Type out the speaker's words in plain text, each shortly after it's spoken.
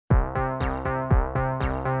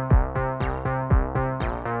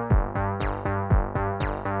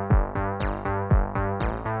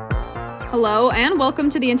Hello, and welcome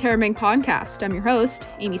to the Interrobang podcast. I'm your host,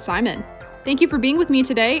 Amy Simon. Thank you for being with me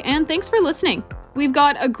today, and thanks for listening. We've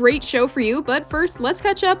got a great show for you, but first, let's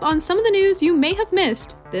catch up on some of the news you may have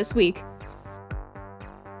missed this week.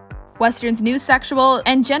 Western's new Sexual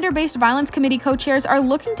and Gender-Based Violence Committee co-chairs are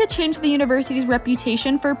looking to change the university's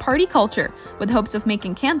reputation for party culture, with hopes of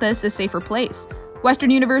making campus a safer place.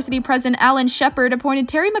 Western University President Alan Shepard appointed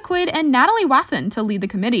Terry McQuaid and Natalie Wathen to lead the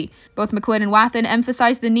committee. Both McQuaid and Wathen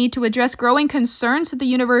emphasized the need to address growing concerns that the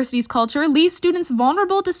university's culture leaves students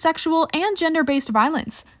vulnerable to sexual and gender-based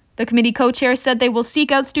violence. The committee co-chairs said they will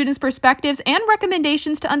seek out students' perspectives and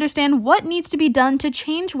recommendations to understand what needs to be done to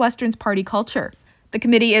change Western's party culture. The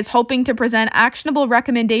committee is hoping to present actionable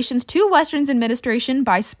recommendations to Western's administration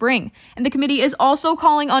by spring, and the committee is also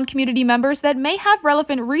calling on community members that may have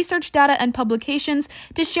relevant research data and publications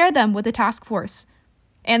to share them with the task force.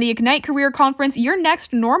 And the Ignite Career Conference, Your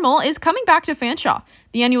Next Normal, is coming back to Fanshawe.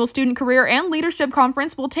 The annual Student Career and Leadership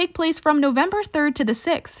Conference will take place from November 3rd to the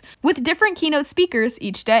 6th, with different keynote speakers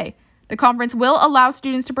each day. The conference will allow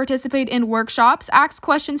students to participate in workshops, ask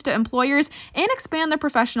questions to employers, and expand their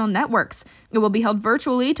professional networks. It will be held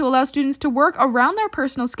virtually to allow students to work around their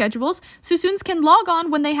personal schedules so students can log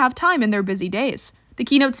on when they have time in their busy days. The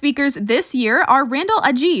keynote speakers this year are Randall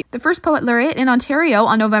Ajee, the first poet laureate in Ontario,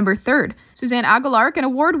 on November 3rd, Suzanne Aguilar, an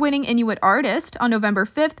award-winning Inuit artist, on November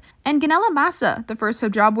 5th, and Ganela Massa, the first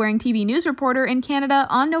hijab-wearing TV news reporter in Canada,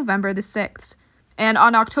 on November the 6th. And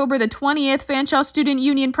on October the 20th, Fanshawe Student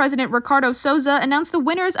Union President Ricardo Souza announced the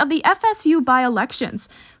winners of the FSU by-elections.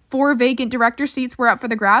 4 vacant director seats were up for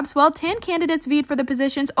the grabs, while 10 candidates vied for the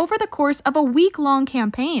positions over the course of a week-long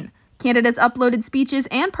campaign. Candidates uploaded speeches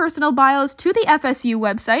and personal bios to the FSU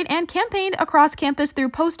website and campaigned across campus through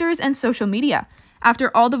posters and social media.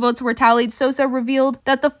 After all the votes were tallied, Souza revealed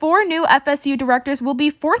that the 4 new FSU directors will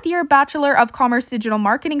be 4th-year Bachelor of Commerce Digital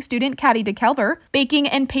Marketing student Caddy DeKelver, Baking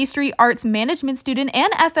and Pastry Arts Management student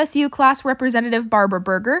and FSU class representative Barbara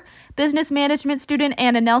Berger, Business Management student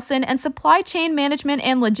Anna Nelson, and Supply Chain Management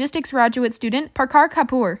and Logistics graduate student Parkar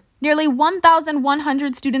Kapoor. Nearly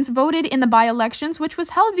 1,100 students voted in the by-elections, which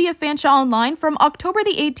was held via Fanshawe Online from October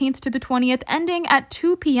the 18th to the 20th, ending at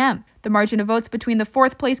 2 p.m. The margin of votes between the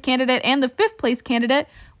 4th-place candidate and the 5th-place candidate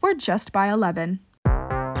were just by 11.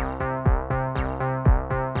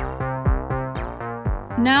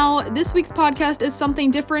 Now, this week's podcast is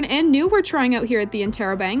something different and new we're trying out here at the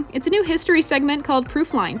Interrobang. It's a new history segment called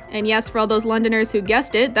Proofline. And yes, for all those Londoners who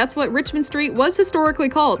guessed it, that's what Richmond Street was historically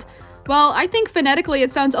called. Well, I think phonetically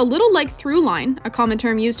it sounds a little like Throughline, a common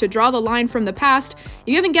term used to draw the line from the past. If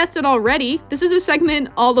you haven't guessed it already, this is a segment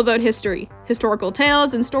all about history, historical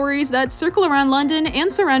tales and stories that circle around London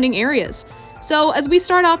and surrounding areas. So as we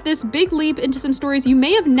start off this big leap into some stories you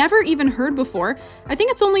may have never even heard before, I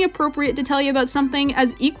think it's only appropriate to tell you about something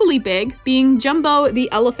as equally big, being Jumbo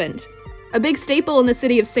the elephant. A big staple in the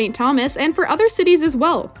city of St. Thomas, and for other cities as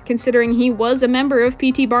well, considering he was a member of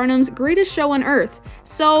P.T. Barnum's Greatest Show on Earth.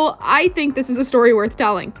 So I think this is a story worth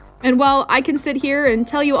telling. And while I can sit here and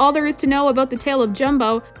tell you all there is to know about the tale of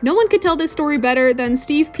Jumbo, no one could tell this story better than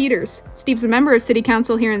Steve Peters. Steve's a member of City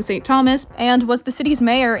Council here in St. Thomas, and was the city's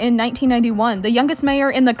mayor in 1991, the youngest mayor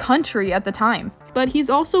in the country at the time. But he's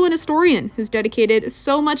also an historian who's dedicated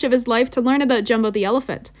so much of his life to learn about Jumbo the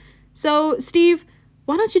elephant. So, Steve,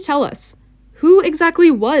 why don't you tell us? Who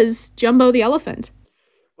exactly was Jumbo the elephant?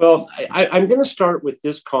 Well, I'm going to start with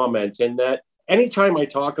this comment, in that anytime I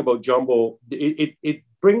talk about Jumbo, it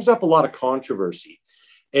brings up a lot of controversy.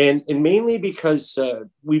 And mainly because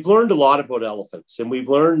we've learned a lot about elephants, and we've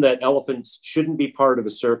learned that elephants shouldn't be part of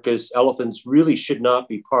a circus. Elephants really should not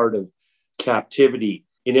be part of captivity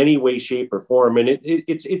in any way, shape, or form. And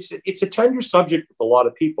it's a tender subject with a lot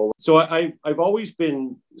of people. So I've always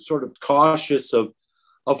been sort of cautious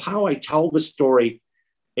of how I tell the story,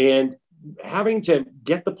 and having to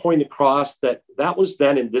get the point across that was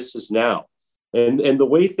then and this is now. And the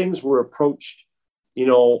way things were approached,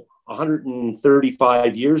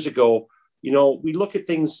 135 years ago, we look at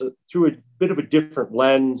things through a bit of a different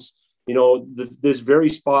lens. This very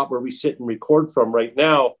spot where we sit and record from right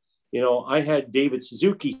now, I had David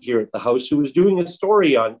Suzuki here at the house, who was doing a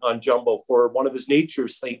story on Jumbo for one of his nature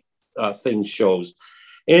things shows.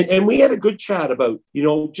 And we had a good chat about,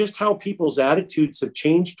 just how people's attitudes have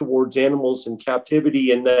changed towards animals in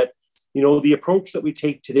captivity, and that, the approach that we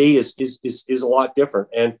take today is a lot different.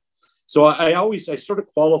 And so I sort of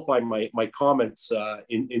qualify my comments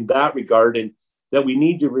in that regard, and that we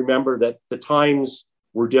need to remember that the times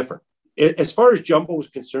were different. As far as Jumbo was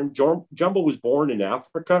concerned, Jumbo was born in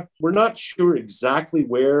Africa. We're not sure exactly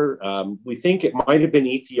where. We think it might have been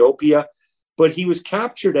Ethiopia, but he was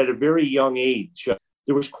captured at a very young age.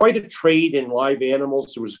 there was quite a trade in live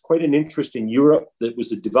animals. There was quite an interest in Europe. That was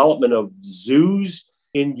the development of zoos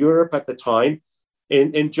in Europe at the time.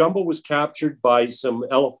 And Jumbo was captured by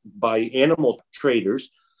by animal traders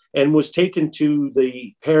and was taken to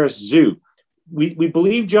the Paris Zoo. We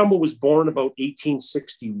believe Jumbo was born about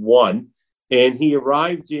 1861, and he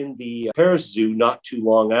arrived in the Paris Zoo not too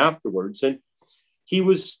long afterwards. And he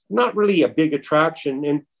was not really a big attraction.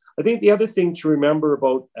 And I think the other thing to remember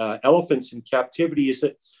about elephants in captivity is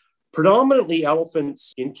that predominantly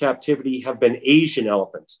elephants in captivity have been Asian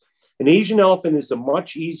elephants. An Asian elephant is a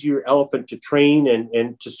much easier elephant to train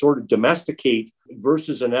and to sort of domesticate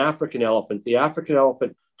versus an African elephant. The African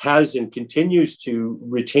elephant has and continues to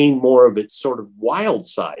retain more of its sort of wild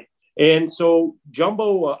side. And so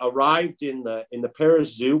Jumbo arrived in the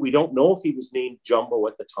Paris Zoo. We don't know if he was named Jumbo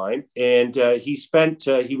at the time. And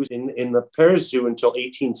he was in the Paris Zoo until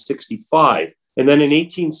 1865. And then in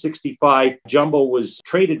 1865, Jumbo was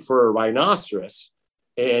traded for a rhinoceros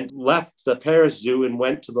and left the Paris Zoo and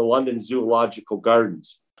went to the London Zoological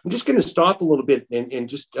Gardens. I'm just going to stop a little bit and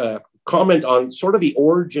just comment on sort of the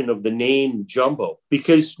origin of the name Jumbo,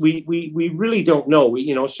 because we really don't know.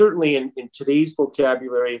 Certainly in today's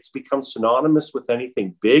vocabulary, it's become synonymous with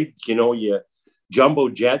anything big. Jumbo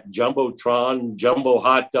jet, Jumbotron, Jumbo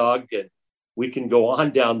hot dog, and we can go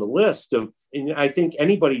on down the list of. And I think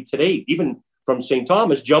anybody today, even from St.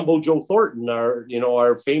 Thomas, Jumbo Joe Thornton,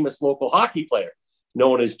 our famous local hockey player,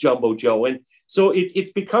 known as Jumbo Joe. And so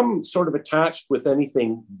it's become sort of attached with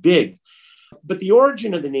anything big. But the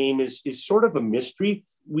origin of the name is sort of a mystery.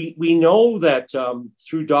 We know that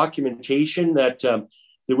through documentation that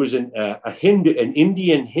there was an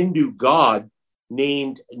Indian Hindu god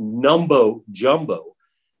named Numbo Jumbo.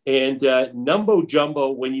 And Numbo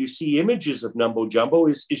Jumbo, when you see images of Numbo Jumbo,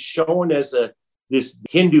 is shown as this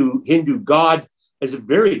Hindu god as a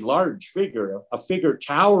very large figure, a figure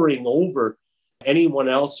towering over anyone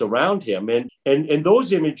else around him. And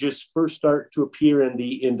those images first start to appear in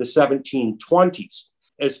the 1720s.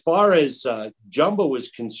 As far as Jumbo is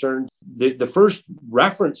concerned, the first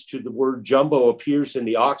reference to the word Jumbo appears in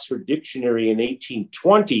the Oxford Dictionary in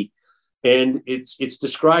 1820, and it's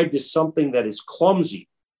described as something that is clumsy,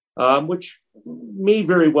 which may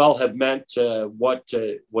very well have meant what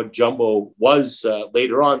Jumbo was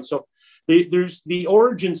later on. So there's the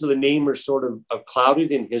origins of the name are sort of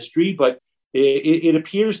clouded in history, but it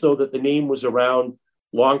appears, though, that the name was around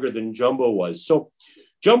longer than Jumbo was. So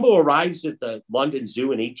Jumbo arrives at the London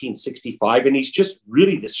Zoo in 1865, and he's just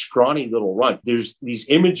really this scrawny little runt. There's these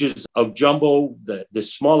images of Jumbo, the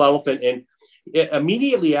small elephant, and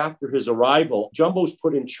immediately after his arrival, Jumbo's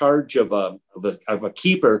put in charge of a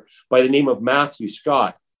keeper by the name of Matthew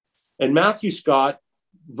Scott. And Matthew Scott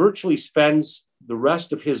virtually spends the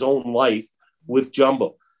rest of his own life with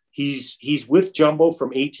Jumbo. He's with Jumbo from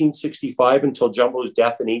 1865 until Jumbo's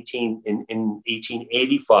death in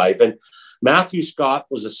 1885. And Matthew Scott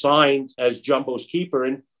was assigned as Jumbo's keeper.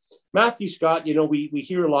 And Matthew Scott, we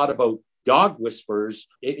hear a lot about dog whisperers.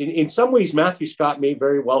 In some ways, Matthew Scott may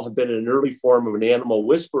very well have been an early form of an animal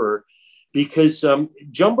whisperer, because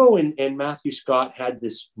Jumbo and Matthew Scott had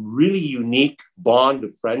this really unique bond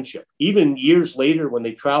of friendship. Even years later, when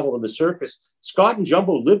they traveled in the circus, Scott and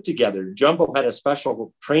Jumbo lived together. Jumbo had a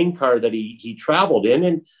special train car that he traveled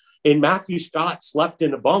in, and Matthew Scott slept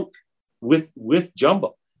in a bunk with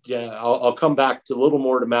Jumbo. I'll come back to a little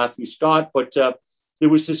more to Matthew Scott, but there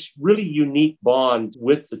was this really unique bond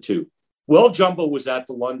with the two. While Jumbo was at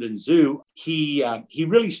the London Zoo, he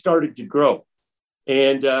really started to grow.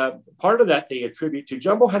 And part of that they attribute to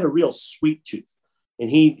Jumbo had a real sweet tooth, and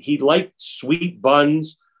he liked sweet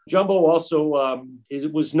buns. Jumbo also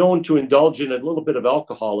was known to indulge in a little bit of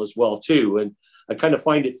alcohol as well, too. And I kind of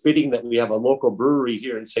find it fitting that we have a local brewery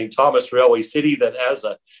here in St. Thomas, Railway City, that has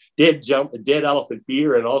a dead elephant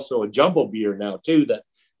beer and also a Jumbo beer now, too, that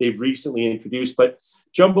they've recently introduced. But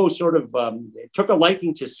Jumbo sort of took a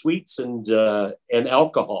liking to sweets and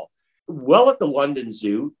alcohol. Well, at the London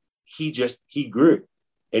Zoo, he grew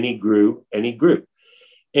and he grew and he grew.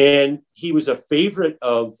 And he was a favorite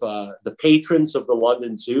of the patrons of the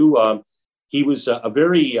London Zoo. He was a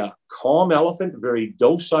very calm elephant, a very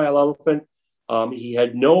docile elephant. He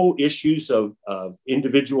had no issues of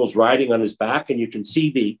individuals riding on his back. And you can see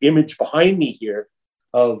the image behind me here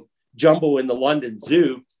of Jumbo in the London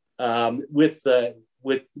Zoo with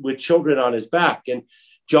children on his back. And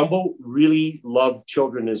Jumbo really loved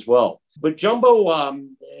children as well. But Jumbo,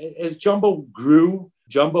 as Jumbo grew,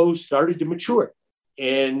 Jumbo started to mature.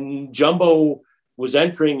 And Jumbo was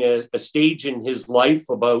entering a stage in his life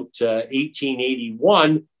about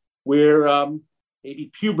 1881 where maybe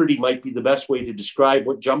puberty might be the best way to describe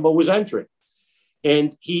what Jumbo was entering.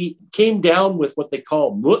 And he came down with what they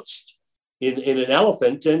call mutzt in an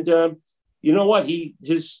elephant. And you know what?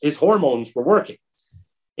 His hormones were working.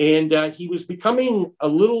 And he was becoming a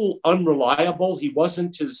little unreliable. He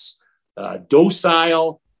wasn't as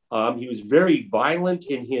docile. He was very violent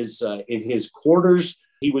in his quarters.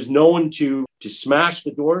 He was known to smash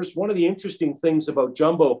the doors. One of the interesting things about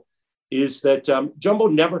Jumbo is that Jumbo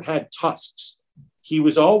never had tusks. He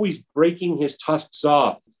was always breaking his tusks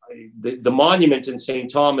off. The monument in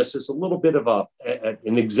St. Thomas is a little bit of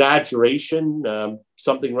an exaggeration,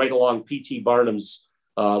 something right along P.T. Barnum's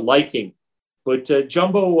liking. But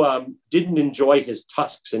Jumbo didn't enjoy his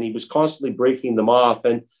tusks, and he was constantly breaking them off.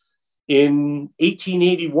 And in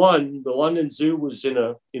 1881, the London Zoo was in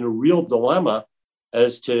a real dilemma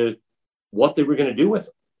as to what they were going to do with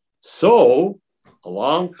him. So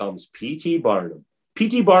along comes P.T. Barnum.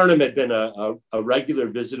 P.T. Barnum had been a regular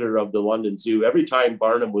visitor of the London Zoo. Every time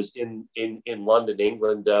Barnum was in London,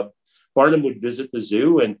 England, Barnum would visit the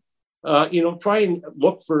zoo and try and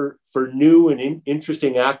look for new and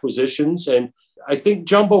interesting acquisitions. And I think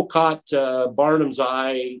Jumbo caught Barnum's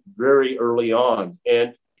eye very early on.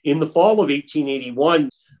 And in the fall of 1881,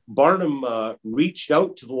 Barnum reached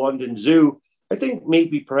out to the London Zoo. I think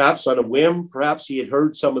maybe perhaps on a whim, perhaps he had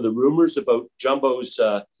heard some of the rumors about Jumbo's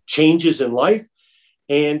changes in life.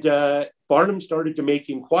 And Barnum started to make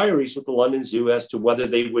inquiries with the London Zoo as to whether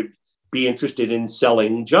they would be interested in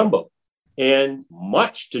selling Jumbo. And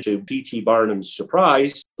much to P.T. Barnum's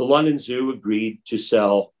surprise, the London Zoo agreed to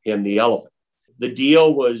sell him the elephant. The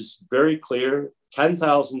deal was very clear,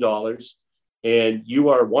 $10,000, and you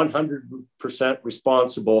are 100%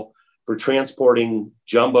 responsible for transporting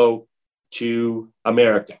Jumbo to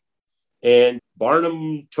America. And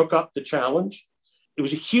Barnum took up the challenge. It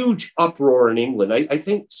was a huge uproar in England. I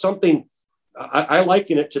think I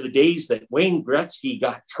liken it to the days that Wayne Gretzky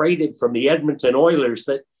got traded from the Edmonton Oilers,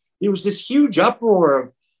 that there was this huge uproar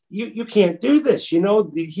of, you can't do this,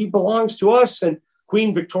 he belongs to us. And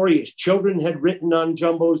Queen Victoria's children had written on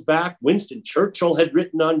Jumbo's back. Winston Churchill had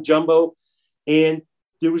written on Jumbo. And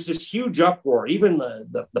there was this huge uproar. Even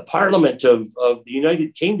the Parliament of the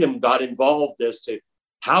United Kingdom got involved as to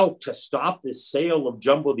how to stop this sale of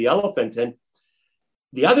Jumbo the elephant. And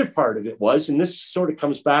the other part of it was, and this sort of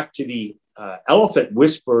comes back to the elephant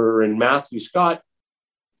whisperer and Matthew Scott,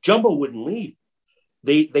 Jumbo wouldn't leave.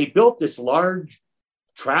 They built this large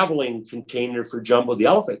traveling container for Jumbo the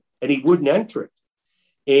elephant, and he wouldn't enter it.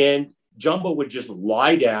 And Jumbo would just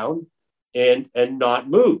lie down and not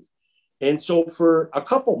move. And so for a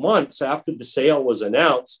couple months after the sale was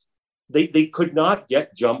announced, they could not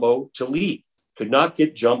get Jumbo to leave, could not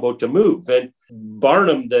get Jumbo to move. And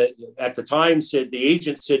Barnum, at the time, the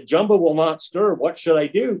agent said, Jumbo will not stir. What should I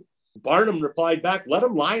do? Barnum replied back, let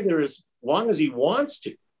him lie there as long as he wants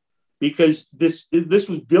to, because this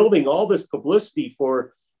was building all this publicity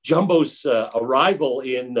for Jumbo's arrival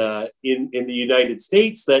in the United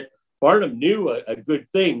States, that Barnum knew a good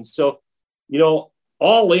thing. So,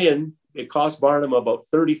 all in, it cost Barnum about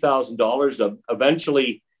 $30,000.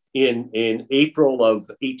 Eventually, in April of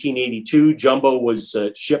 1882, Jumbo was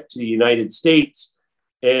shipped to the United States,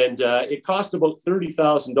 and it cost about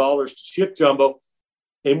 $30,000 to ship Jumbo.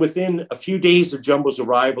 And within a few days of Jumbo's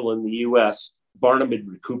arrival in the U.S., Barnum had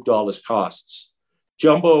recouped all his costs.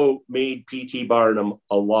 Jumbo made P.T. Barnum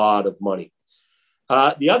a lot of money.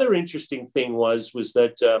 The other interesting thing was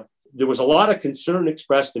that there was a lot of concern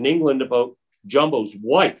expressed in England about Jumbo's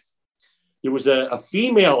wife. There was a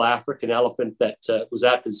female African elephant that was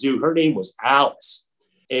at the zoo. Her name was Alice.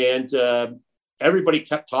 And everybody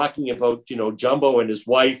kept talking about, Jumbo and his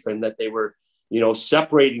wife, and that they were,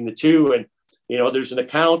 separating the two. And, there's an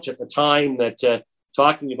account at the time that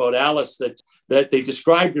talking about Alice that they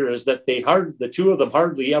described her as that the two of them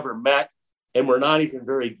hardly ever met and were not even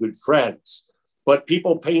very good friends. But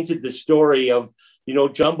people painted the story of,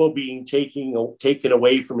 Jumbo being taken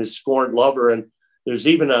away from his scorned lover. And there's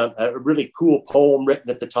even a really cool poem written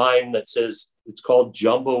at the time that says, it's called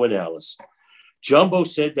Jumbo and Alice. Jumbo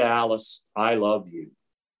said to Alice, I love you.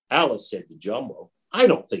 Alice said to Jumbo, I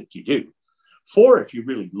don't think you do. For if you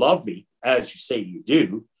really love me, as you say you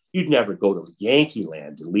do, you'd never go to Yankee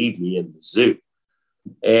Land and leave me in the zoo.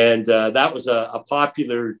 And that was a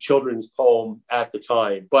popular children's poem at the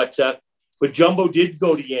time. But Jumbo did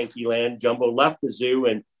go to Yankee Land. Jumbo left the zoo,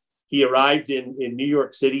 and he arrived in New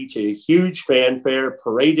York City to huge fanfare,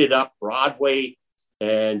 paraded up Broadway,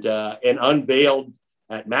 and unveiled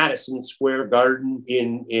at Madison Square Garden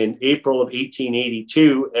in April of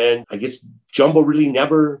 1882. And I guess Jumbo really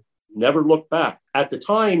never looked back. At the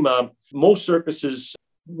time, most circuses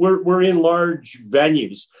were in large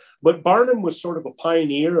venues. But Barnum was sort of a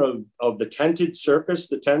pioneer of the tented circus,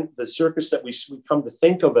 the circus that we come to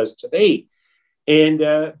think of as today. And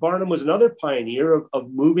Barnum was another pioneer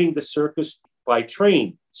of moving the circus by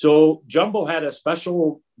train. So Jumbo had a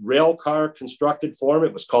special rail car constructed for him.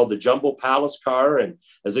 It was called the Jumbo Palace car. And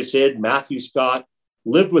as I said, Matthew Scott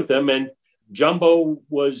lived with him. And Jumbo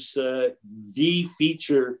was the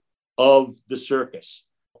feature of the circus.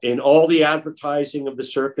 In all the advertising of the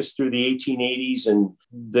circus through the 1880s, and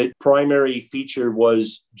the primary feature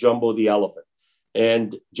was Jumbo the elephant.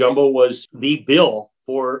 And Jumbo was the bill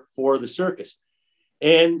for the circus.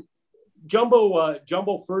 And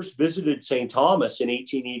Jumbo first visited St. Thomas in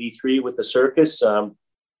 1883 with the circus.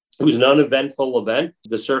 It was an uneventful event.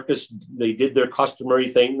 The circus, they did their customary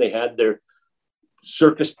thing. They had their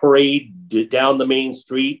circus parade down the main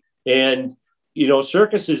street. And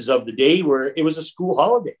circuses of the day it was a school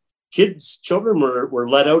holiday. Children were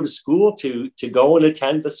let out of school to go and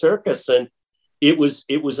attend the circus. And it was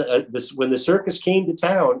when the circus came to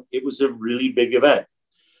town, it was a really big event.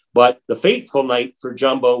 But the fateful night for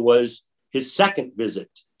Jumbo was his second visit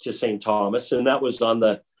to St. Thomas. And that was on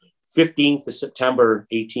the 15th of September,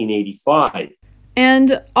 1885.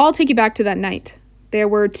 And I'll take you back to that night. There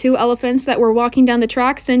were 2 elephants that were walking down the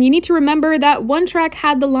tracks, and you need to remember that one track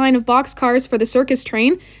had the line of boxcars for the circus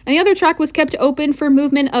train, and the other track was kept open for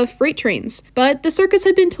movement of freight trains. But the circus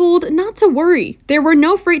had been told not to worry. There were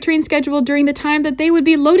no freight trains scheduled during the time that they would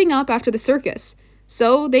be loading up after the circus.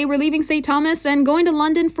 So they were leaving St. Thomas and going to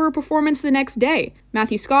London for a performance the next day.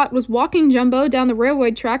 Matthew Scott was walking Jumbo down the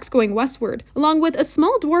railway tracks going westward, along with a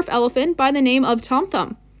small dwarf elephant by the name of Tom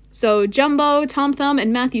Thumb. So Jumbo, Tom Thumb,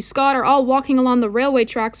 and Matthew Scott are all walking along the railway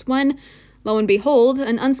tracks when, lo and behold,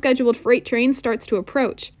 an unscheduled freight train starts to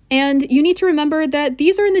approach. And you need to remember that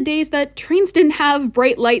these are in the days that trains didn't have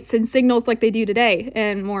bright lights and signals like they do today,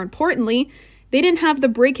 and more importantly, they didn't have the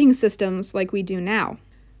braking systems like we do now.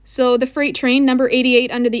 So the freight train, number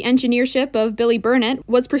 88, under the engineership of Billy Burnett,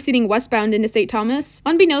 was proceeding westbound into St. Thomas,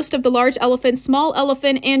 unbeknownst of the large elephant, small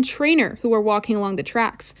elephant, and trainer who were walking along the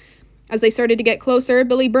tracks. As they started to get closer,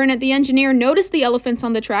 Billy Burnett, the engineer, noticed the elephants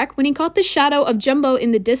on the track when he caught the shadow of Jumbo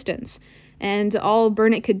in the distance. And all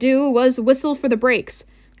Burnett could do was whistle for the brakes.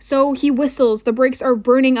 So he whistles, the brakes are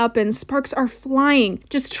burning up and sparks are flying,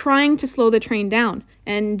 just trying to slow the train down.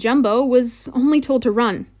 And Jumbo was only told to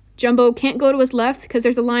run. Jumbo can't go to his left because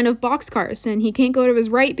there's a line of boxcars, and he can't go to his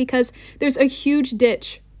right because there's a huge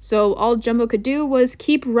ditch. So all Jumbo could do was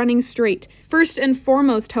keep running straight. First and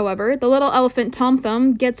foremost, however, the little elephant Tom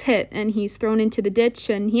Thumb gets hit, and he's thrown into the ditch,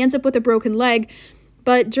 and he ends up with a broken leg.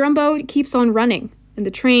 But Jumbo keeps on running, and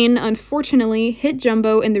the train, unfortunately, hit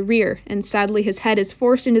Jumbo in the rear, and sadly his head is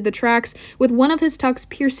forced into the tracks, with one of his tucks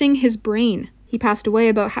piercing his brain. He passed away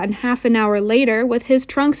about half an hour later, with his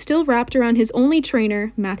trunk still wrapped around his only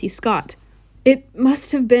trainer, Matthew Scott. It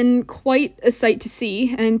must have been quite a sight to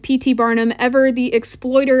see, and P.T. Barnum, ever the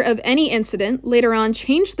exploiter of any incident, later on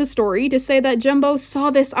changed the story to say that Jumbo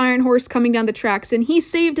saw this iron horse coming down the tracks, and he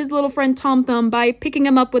saved his little friend Tom Thumb by picking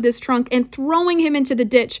him up with his trunk and throwing him into the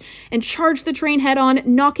ditch, and charged the train head-on,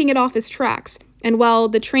 knocking it off its tracks. And while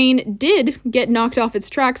the train did get knocked off its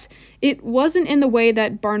tracks, it wasn't in the way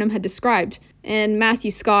that Barnum had described. And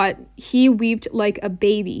Matthew Scott, he wept like a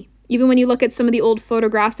baby. Even when you look at some of the old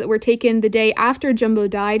photographs that were taken the day after Jumbo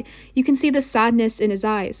died, you can see the sadness in his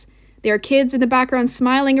eyes. There are kids in the background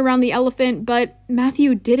smiling around the elephant, but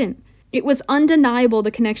Matthew didn't. It was undeniable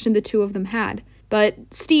the connection the two of them had.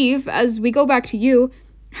 But Steve, as we go back to you,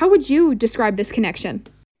 how would you describe this connection?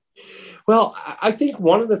 Well, I think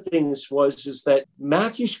one of the things is that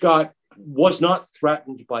Matthew Scott was not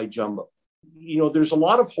threatened by Jumbo. There's a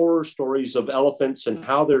lot of horror stories of elephants and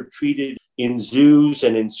how they're treated in zoos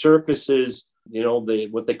and in circuses,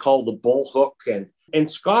 what they call the bull hook. And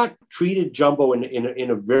Scott treated Jumbo in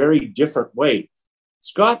a very different way.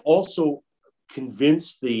 Scott also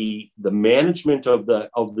convinced the management of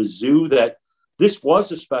the zoo that this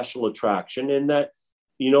was a special attraction, and that,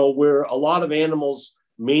 where a lot of animals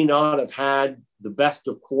may not have had the best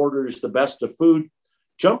of quarters, the best of food,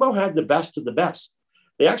 Jumbo had the best of the best.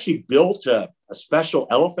 They actually built a special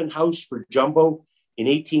elephant house for Jumbo in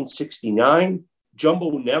 1869.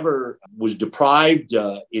 Jumbo never was deprived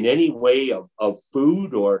in any way of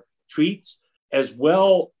food or treats. As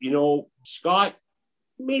well, Scott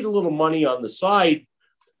made a little money on the side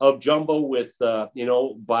of Jumbo with,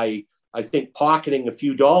 by, I think, pocketing a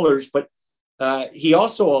few dollars. But he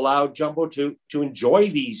also allowed Jumbo to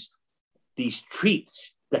enjoy these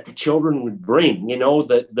treats that the children would bring,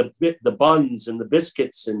 the buns and the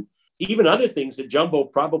biscuits and even other things that Jumbo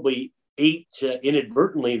probably ate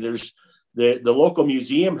inadvertently. There's the local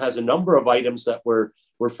museum has a number of items that were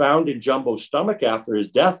were found in Jumbo's stomach after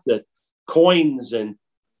his death, that coins and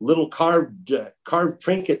little carved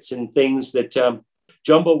trinkets and things that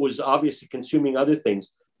Jumbo was obviously consuming other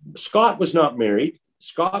things. Scott was not married.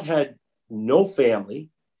 Scott had no family.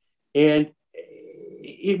 And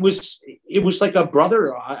it was like a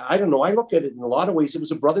brother. I don't know. I look at it in a lot of ways. It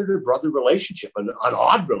was a brother to brother relationship, an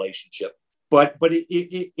odd relationship, but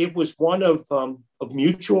it was one of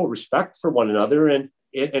mutual respect for one another. And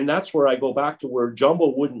that's where I go back to where Jumbo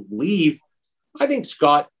wouldn't leave. I think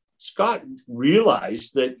Scott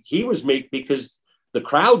realized that he was because the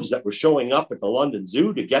crowds that were showing up at the London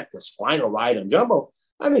Zoo to get this final ride on Jumbo,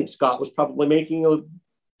 I think Scott was probably making a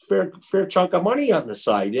fair chunk of money on the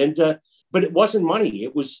side. But it wasn't money.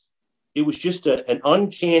 It was just an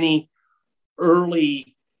uncanny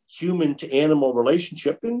early human to animal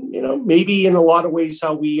relationship. And, maybe in a lot of ways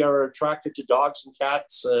how we are attracted to dogs and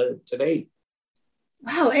cats today.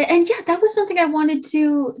 Wow. And yeah, that was something I wanted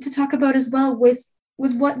to talk about as well was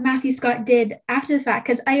what Matthew Scott did after the fact.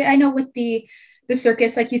 Because I know with the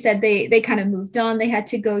circus, like you said, they kind of moved on. They had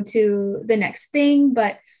to go to the next thing.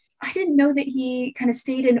 But I didn't know that he kind of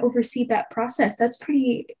stayed and oversee that process. That's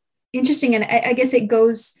pretty interesting. And I guess it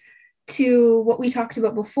goes to what we talked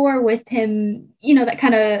about before with him, that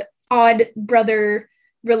kind of odd brother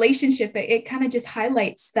relationship. It kind of just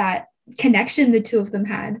highlights that connection the two of them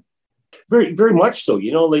had. Very, very much so.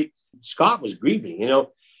 Like Scott was grieving,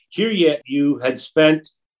 here you had spent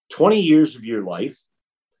 20 years of your life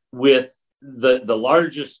with the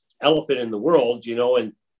largest elephant in the world,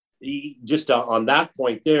 and just on that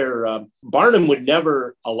point there, Barnum would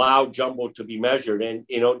never allow Jumbo to be measured. And,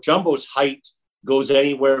 Jumbo's height goes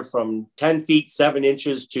anywhere from 10 feet, 7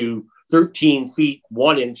 inches to 13 feet,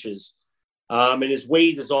 1 inches. And his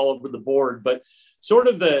weight is all over the board. But sort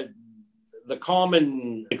of the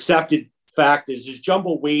common accepted fact is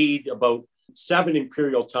Jumbo weighed about 7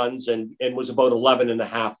 imperial tons and was about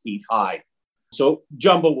 11.5 feet high. So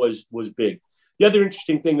Jumbo was big. The other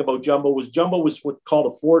interesting thing about Jumbo was what's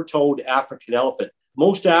called a 4-toed African elephant.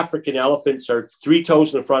 Most African elephants are 3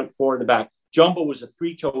 toes in the front, 4 in the back. Jumbo was a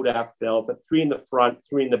 3-toed African elephant, 3 in the front,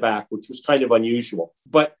 3 in the back, which was kind of unusual.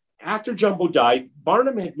 But after Jumbo died,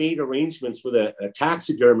 Barnum had made arrangements with a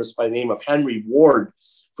taxidermist by the name of Henry Ward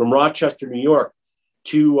from Rochester, New York,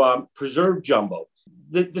 to preserve Jumbo.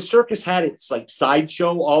 The circus had its like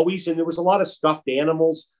sideshow always, and there was a lot of stuffed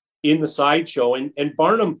animals in the sideshow. And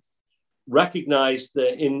Barnum recognized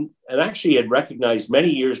and actually had recognized many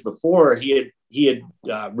years before, he had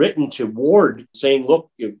written to Ward saying,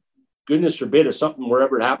 look, if goodness forbid if something were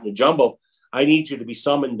ever to happen to Jumbo, I need you to be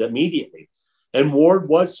summoned immediately. And Ward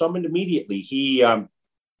was summoned immediately. He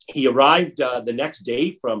arrived the next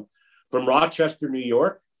day from Rochester, New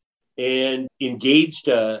York, and engaged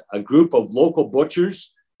a group of local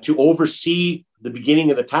butchers to oversee the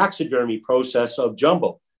beginning of the taxidermy process of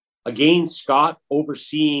Jumbo. Again, Scott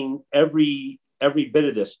overseeing every bit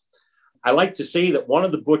of this. I like to say that one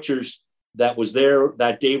of the butchers that was there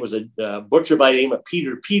that day was a butcher by the name of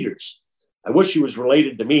Peter Peters. I wish he was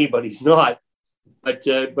related to me, but he's not.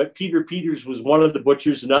 But Peter Peters was one of the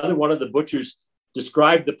butchers. Another one of the butchers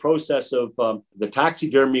described the process of the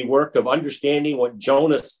taxidermy work of understanding what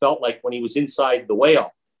Jonas felt like when he was inside the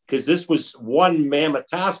whale, because this was one mammoth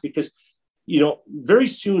task. Because, very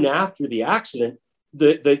soon after the accident,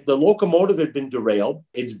 the locomotive had been derailed,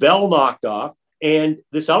 its bell knocked off, and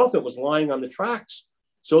this elephant was lying on the tracks.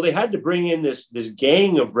 So they had to bring in this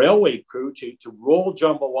gang of railway crew to roll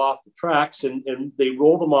Jumbo off the tracks, and they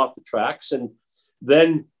rolled him off the tracks. And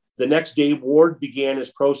then the next day, Ward began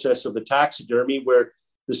his process of the taxidermy, where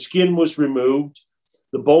the skin was removed,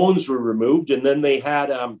 the bones were removed, and then they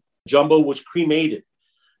had Jumbo was cremated.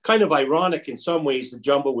 Kind of ironic in some ways that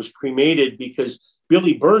Jumbo was cremated, because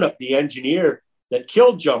Billy Burnup, the engineer that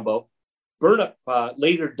killed Jumbo, Burnup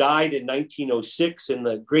later died in 1906 in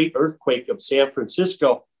the great earthquake of San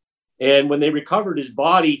Francisco. And when they recovered his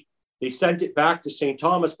body, they sent it back to St.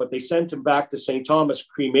 Thomas, but they sent him back to St. Thomas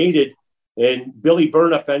cremated. And Billy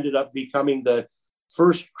Burnup ended up becoming the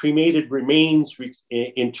first cremated remains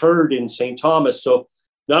interred in St. Thomas. So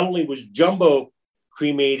not only was Jumbo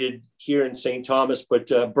cremated here in St. Thomas, but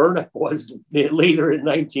Burnup was later in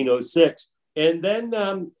 1906. And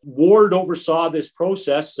then Ward oversaw this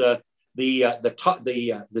process.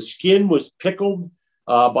 The skin was pickled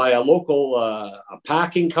by a local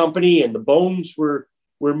packing company, and the bones were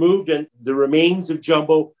moved, and the remains of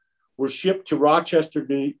Jumbo were shipped to Rochester,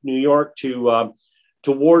 New York, to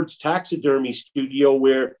Ward's taxidermy studio,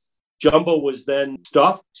 where Jumbo was then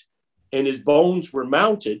stuffed and his bones were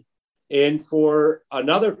mounted. And for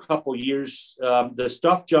another couple years, the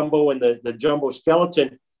stuffed Jumbo and the Jumbo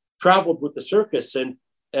skeleton traveled with the circus. And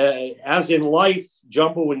as in life,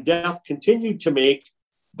 Jumbo in death continued to make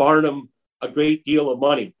Barnum a great deal of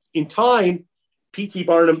money. In time, P.T.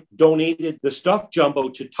 Barnum donated the stuffed Jumbo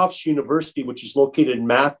to Tufts University, which is located in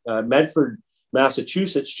Medford,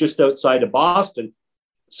 Massachusetts, just outside of Boston,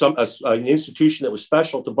 an institution that was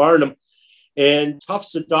special to Barnum. And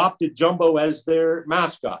Tufts adopted Jumbo as their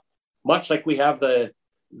mascot, much like we have the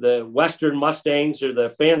Western Mustangs or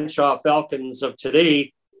the Fanshawe Falcons of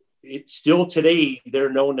today. It's still today,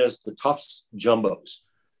 they're known as the Tufts Jumbos.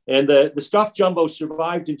 And the stuffed Jumbo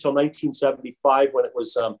survived until 1975 when it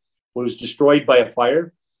was destroyed by a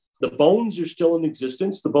fire. The bones are still in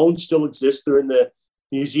existence. The bones still exist. They're in the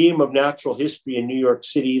Museum of Natural History in New York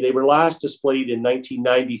City. They were last displayed in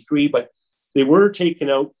 1993, but they were taken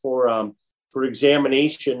out for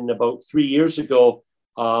examination about 3 years ago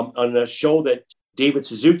on a show that David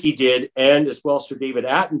Suzuki did, and as well Sir David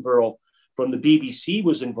Attenborough from the BBC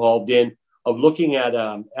was involved in, of looking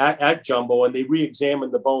at Jumbo, and they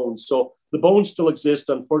re-examined the bones. So the bones still exist.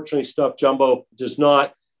 Unfortunately, stuffed Jumbo does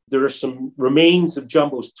not. There are some remains of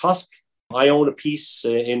Jumbo's tusk. I own a piece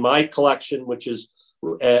in my collection, which is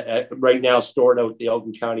right now stored out at the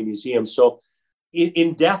Elgin County Museum. So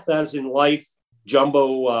in death as in life,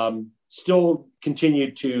 Jumbo still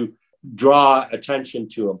continued to draw attention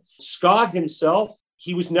to him. Scott himself,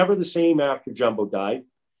 he was never the same after Jumbo died.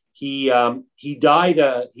 He died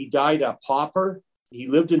a pauper. He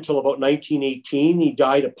lived until about 1918. He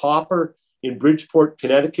died a pauper in Bridgeport,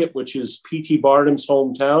 Connecticut, which is P.T. Barnum's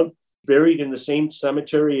hometown, buried in the same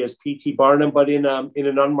cemetery as P.T. Barnum, but in an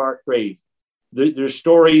unmarked grave. There's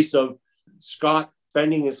stories of Scott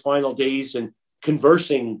spending his final days and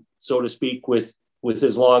conversing, so to speak, with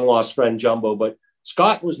his long-lost friend Jumbo. But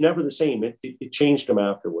Scott was never the same. It changed him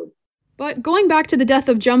afterward. But going back to the death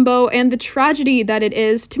of Jumbo and the tragedy that it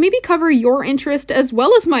is, to maybe cover your interest as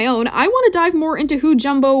well as my own, I want to dive more into who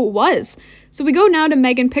Jumbo was. So we go now to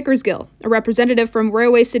Megan Pickersgill, a representative from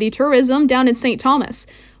Railway City Tourism down in St. Thomas.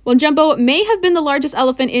 Well, Jumbo may have been the largest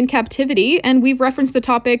elephant in captivity, and we've referenced the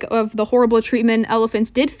topic of the horrible treatment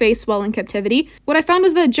elephants did face while in captivity. What I found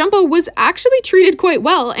was that Jumbo was actually treated quite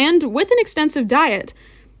well and with an extensive diet,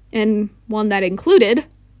 and one that included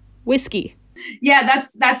whiskey. Yeah,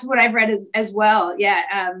 that's what I've read as well. Yeah.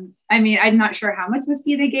 I mean, I'm not sure how much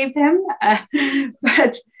whiskey they gave him,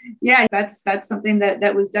 but yeah, that's something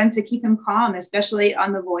that was done to keep him calm, especially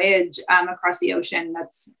on the voyage across the ocean.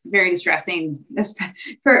 That's very distressing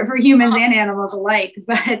for humans and animals alike,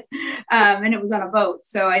 but and it was on a boat.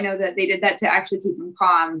 So I know that they did that to actually keep him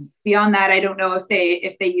calm. Beyond that, I don't know if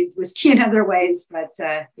they used whiskey in other ways, but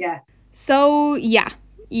yeah. So yeah,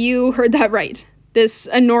 you heard that right. This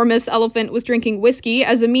enormous elephant was drinking whiskey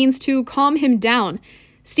as a means to calm him down.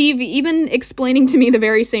 Steve even explaining to me the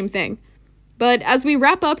very same thing. But as we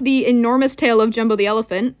wrap up the enormous tale of Jumbo the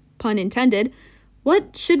elephant, pun intended,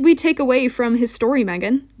 what should we take away from his story,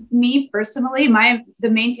 Megan? Me personally, the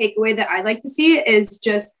main takeaway that I like to see is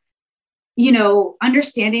just,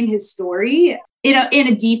 understanding his story in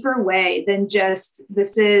a deeper way than just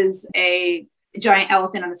this is a giant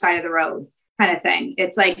elephant on the side of the road kind of thing.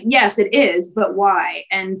 It's like, yes, it is, but why?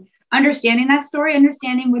 And understanding that story,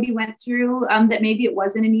 understanding what he went through, that maybe it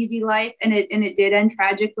wasn't an easy life and it did end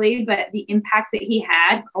tragically, but the impact that he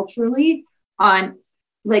had culturally on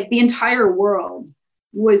like the entire world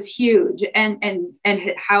was huge, and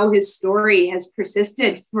how his story has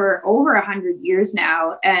persisted for over 100 years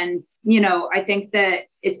now. And, I think that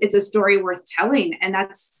it's a story worth telling. And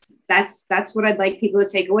that's what I'd like people to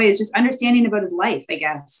take away, is just understanding about his life, I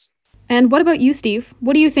guess. And what about you, Steve?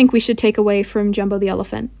 What do you think we should take away from Jumbo the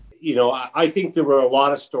elephant? I think there were a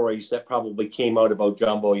lot of stories that probably came out about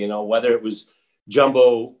Jumbo, whether it was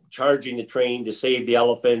Jumbo charging the train to save the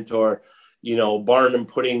elephant, or, Barnum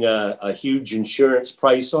putting a huge insurance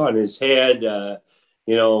price on his head,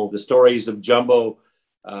 the stories of Jumbo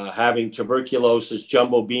having tuberculosis,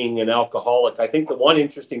 Jumbo being an alcoholic. I think the one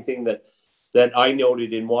interesting thing that I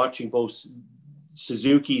noted in watching both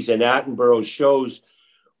Suzuki's and Attenborough's shows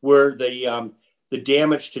were the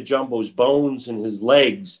damage to Jumbo's bones and his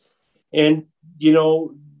legs. And,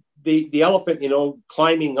 the elephant,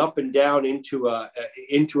 climbing up and down into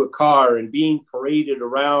a car and being paraded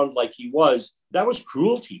around like he was, that was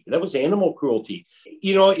cruelty. That was animal cruelty.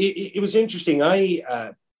 It was interesting.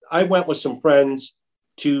 I went with some friends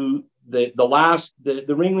to the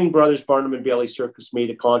Ringling Brothers Barnum and Bailey Circus made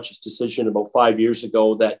a conscious decision about 5 years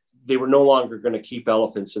ago that they were no longer going to keep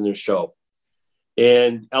elephants in their show.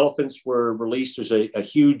 And elephants were released. There's a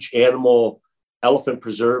huge elephant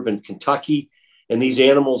preserve in Kentucky, and these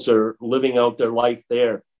animals are living out their life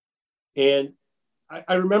there. And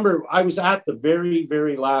I remember I was at the very,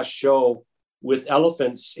 very last show with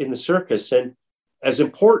elephants in the circus. And as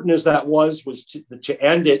important as that was to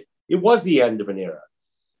end it, it was the end of an era.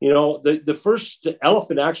 You know, the first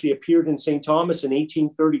elephant actually appeared in St. Thomas in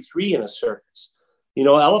 1833 in a circus. You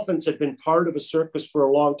know, elephants had been part of a circus for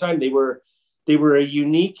a long time. They were a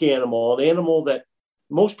unique animal, an animal that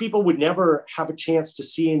most people would never have a chance to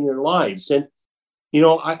see in their lives. And, you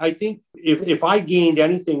know, I think if I gained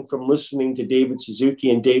anything from listening to David Suzuki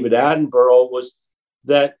and David Attenborough was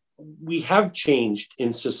that we have changed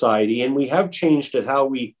in society, and we have changed at how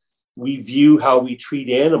we view how we treat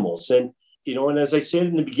animals. And, you know, and as I said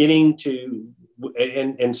in the beginning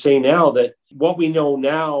and say now, that what we know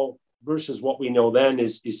now versus what we know then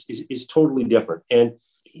is totally different. And,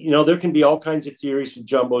 you know, there can be all kinds of theories of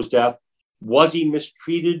Jumbo's death. Was he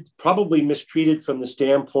mistreated? Probably mistreated from the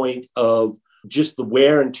standpoint of just the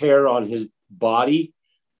wear and tear on his body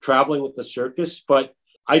traveling with the circus. But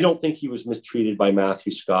I don't think he was mistreated by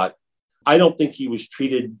Matthew Scott. I don't think he was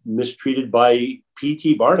mistreated by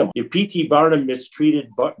P.T. Barnum. If P.T. Barnum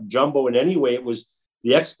mistreated Jumbo in any way, it was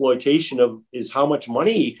the exploitation of how much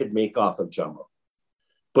money he could make off of Jumbo.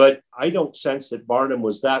 But I don't sense that Barnum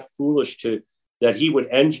was that foolish that he would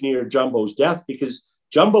engineer Jumbo's death, because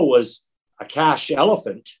Jumbo was a cash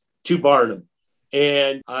elephant to Barnum.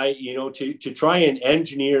 And to try and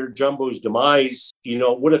engineer Jumbo's demise, you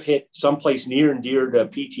know, would have hit someplace near and dear to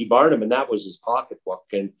P.T. Barnum, and that was his pocketbook.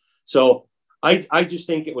 And so I just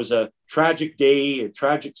think it was a tragic day, a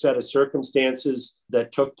tragic set of circumstances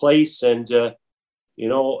that took place. And,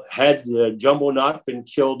 had Jumbo not been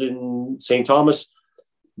killed in St. Thomas,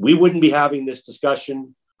 we wouldn't be having this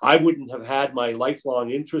discussion. I wouldn't have had my lifelong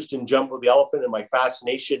interest in Jumbo the elephant and my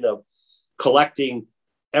fascination of collecting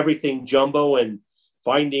everything Jumbo and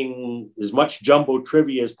finding as much Jumbo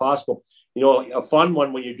trivia as possible. You know, a fun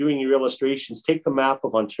one when you're doing your illustrations, take the map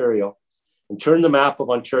of Ontario and turn the map of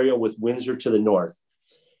Ontario with Windsor to the north.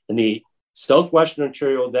 And the southwestern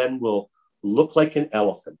Ontario then will look like an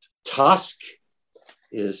elephant. Tusk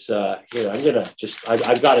is, here, I've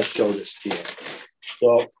got to show this to you.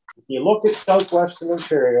 So if you look at southwestern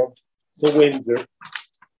Ontario to Windsor,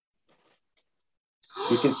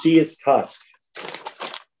 you can see its tusk.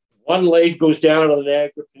 One leg goes down on the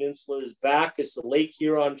Niagara Peninsula. His back is the Lake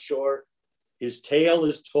Huron shore. His tail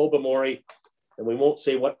is Tobermory. And we won't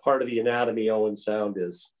say what part of the anatomy Owen Sound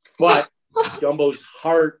is. But Jumbo's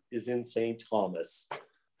heart is in St. Thomas.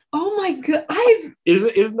 Oh my God.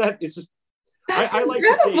 Isn't that, it's just, that's I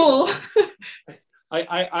incredible.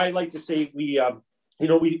 I like to say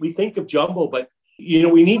we think of Jumbo, but, you know,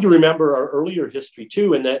 we need to remember our earlier history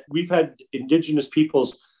too, and that we've had Indigenous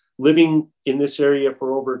peoples living in this area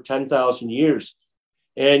for over 10,000 years.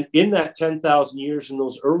 And in that 10,000 years, in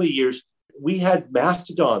those early years, we had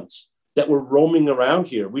mastodons that were roaming around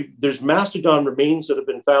here. There's mastodon remains that have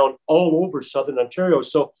been found all over southern Ontario.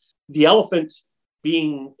 So the elephant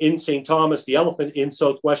being in St. Thomas, the elephant in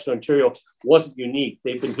southwestern Ontario wasn't unique.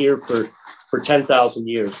 They've been here for 10,000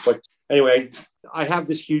 years. But anyway, I have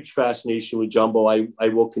this huge fascination with Jumbo. I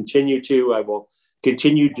will continue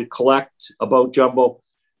to collect about Jumbo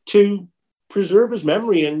to preserve his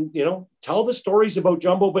memory and, you know, tell the stories about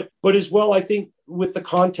Jumbo, but as well, I think with the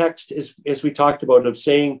context as we talked about of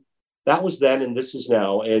saying that was then and this is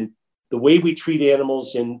now, and the way we treat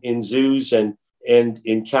animals in zoos and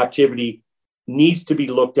in captivity needs to be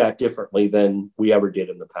looked at differently than we ever did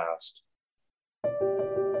in the past.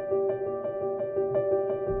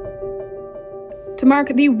 To mark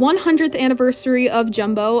the 100th anniversary of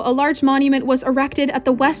Jumbo, a large monument was erected at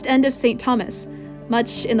the west end of St. Thomas.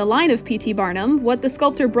 Much in the line of P.T. Barnum, what the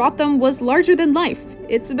sculptor brought them was larger than life.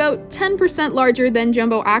 It's about 10% larger than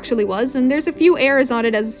Jumbo actually was, and there's a few errors on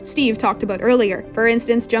it, as Steve talked about earlier. For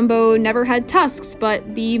instance, Jumbo never had tusks,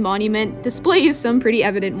 but the monument displays some pretty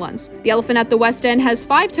evident ones. The elephant at the west end has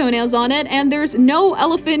 5 toenails on it, and there's no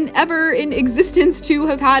elephant ever in existence to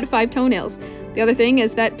have had 5 toenails. The other thing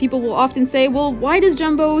is that people will often say, well, why does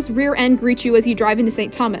Jumbo's rear end greet you as you drive into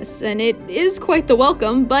St. Thomas? And it is quite the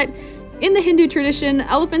welcome, but in the Hindu tradition,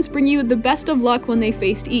 elephants bring you the best of luck when they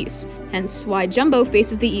faced east, hence why Jumbo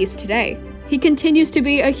faces the east today. He continues to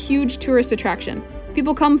be a huge tourist attraction.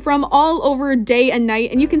 People come from all over day and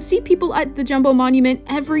night, and you can see people at the Jumbo Monument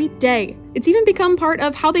every day. It's even become part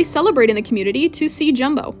of how they celebrate in the community to see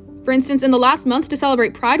Jumbo. For instance, in the last month to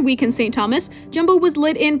celebrate Pride Week in St. Thomas, Jumbo was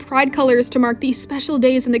lit in pride colors to mark these special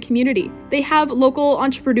days in the community. They have local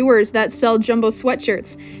entrepreneurs that sell Jumbo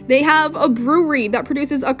sweatshirts. They have a brewery that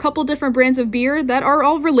produces a couple different brands of beer that are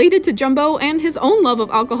all related to Jumbo and his own love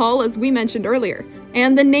of alcohol, as we mentioned earlier.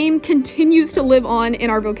 and the name continues to live on in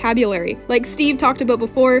our vocabulary. Like Steve talked about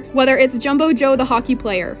before, whether it's Jumbo Joe the hockey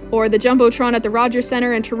player, or the Jumbotron at the Rogers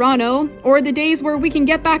Centre in Toronto, or the days where we can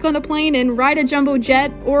get back on a plane and ride a jumbo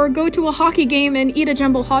jet, or go to a hockey game and eat a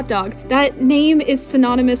jumbo hot dog, that name is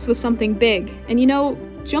synonymous with something big. And you know,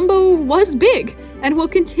 Jumbo was big, and will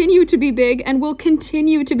continue to be big, and will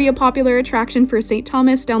continue to be a popular attraction for St.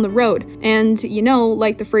 Thomas down the road. And you know,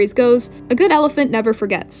 like the phrase goes, a good elephant never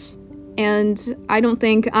forgets. And I don't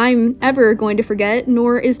think I'm ever going to forget,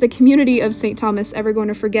 nor is the community of St. Thomas ever going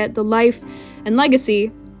to forget the life and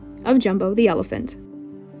legacy of Jumbo the elephant.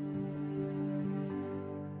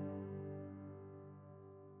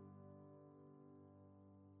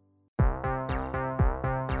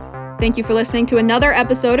 Thank you for listening to another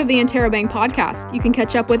episode of the Interrobang podcast. You can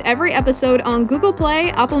catch up with every episode on Google Play,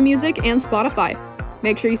 Apple Music, and Spotify.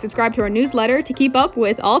 Make sure you subscribe to our newsletter to keep up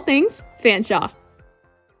with all things Fanshawe.